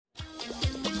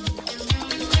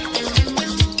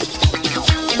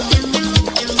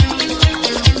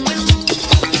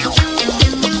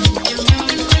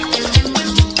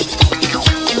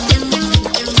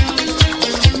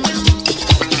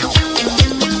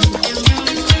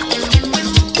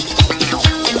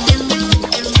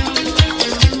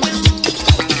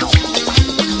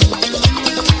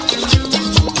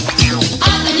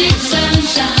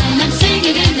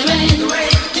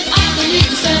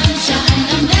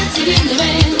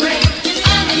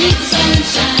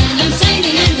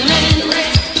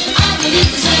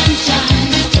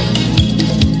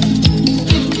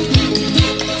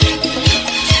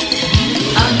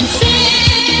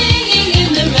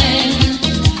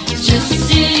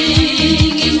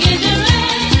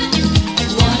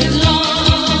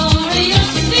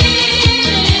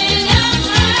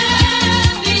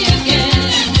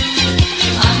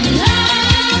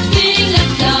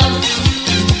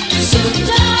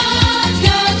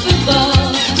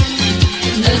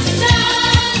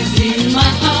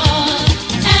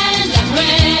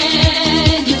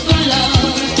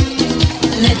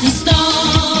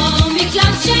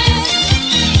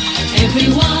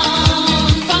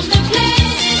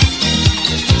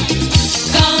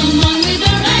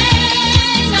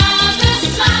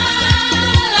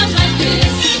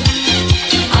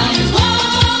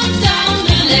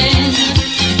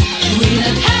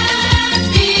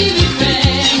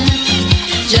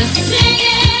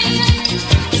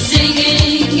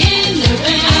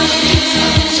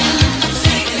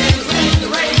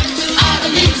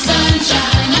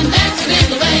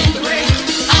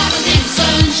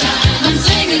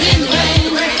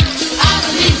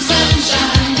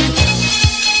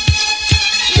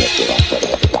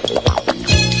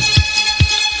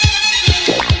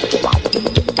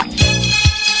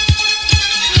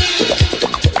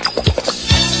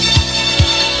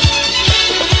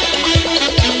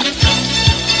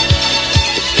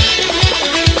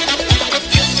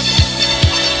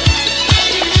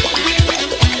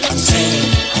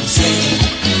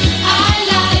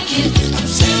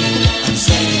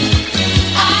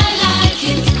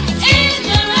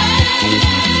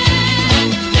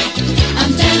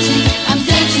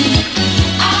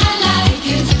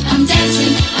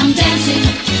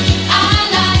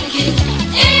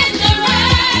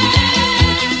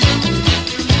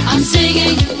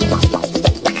singing,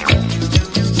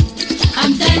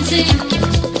 I'm dancing.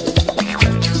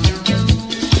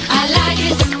 I like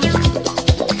it.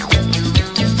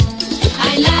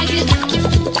 I like it.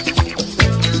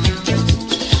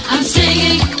 I'm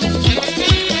singing,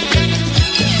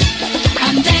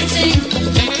 I'm dancing.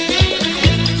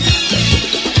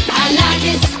 I like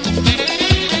it.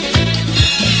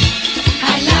 I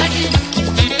like it.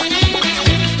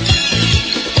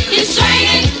 It's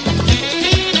raining.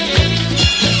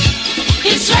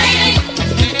 It's raining.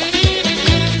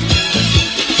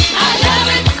 I love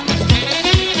it.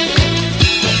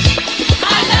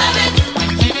 I love it.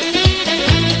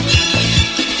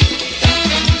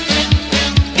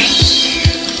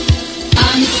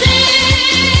 I'm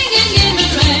singing in the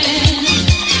rain,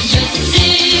 just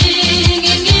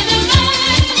singing in the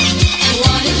rain.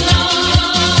 What a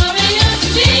glorious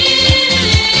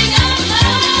feeling! I'm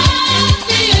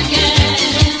happy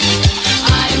again.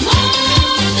 I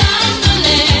walk down the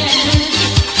lane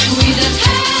with a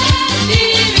happy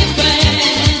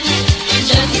refrain,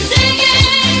 just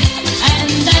singing and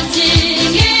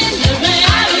dancing in the rain.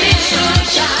 I believe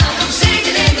sunshine, I'm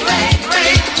singing in the rain,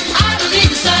 rain. I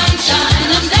believe sunshine,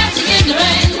 I'm dancing in the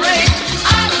rain, rain.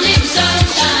 I believe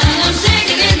sunshine, I'm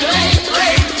singing in the rain,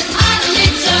 rain. I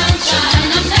believe sunshine,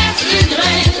 I'm dancing in the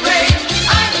rain, rain.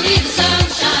 I believe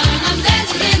sunshine, I'm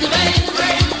dancing in the rain,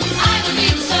 rain. I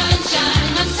believe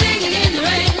sunshine, I'm singing in the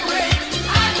rain, rain.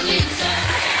 I believe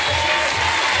sunshine.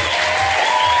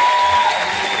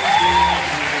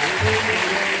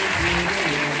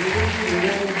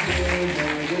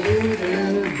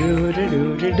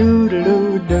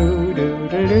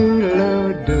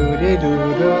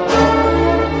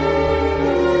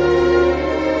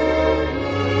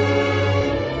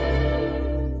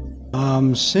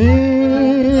 I'm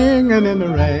singing in the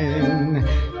rain,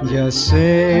 just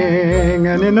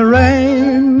singing in the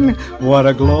rain. What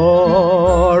a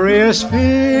glorious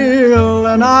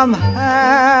feeling, I'm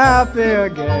happy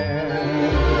again.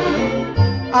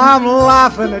 I'm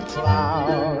laughing at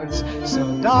clouds so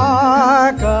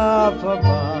dark up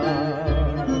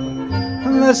above,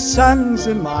 and the sun's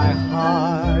in my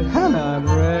heart, and I'm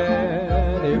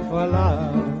ready for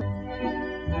love.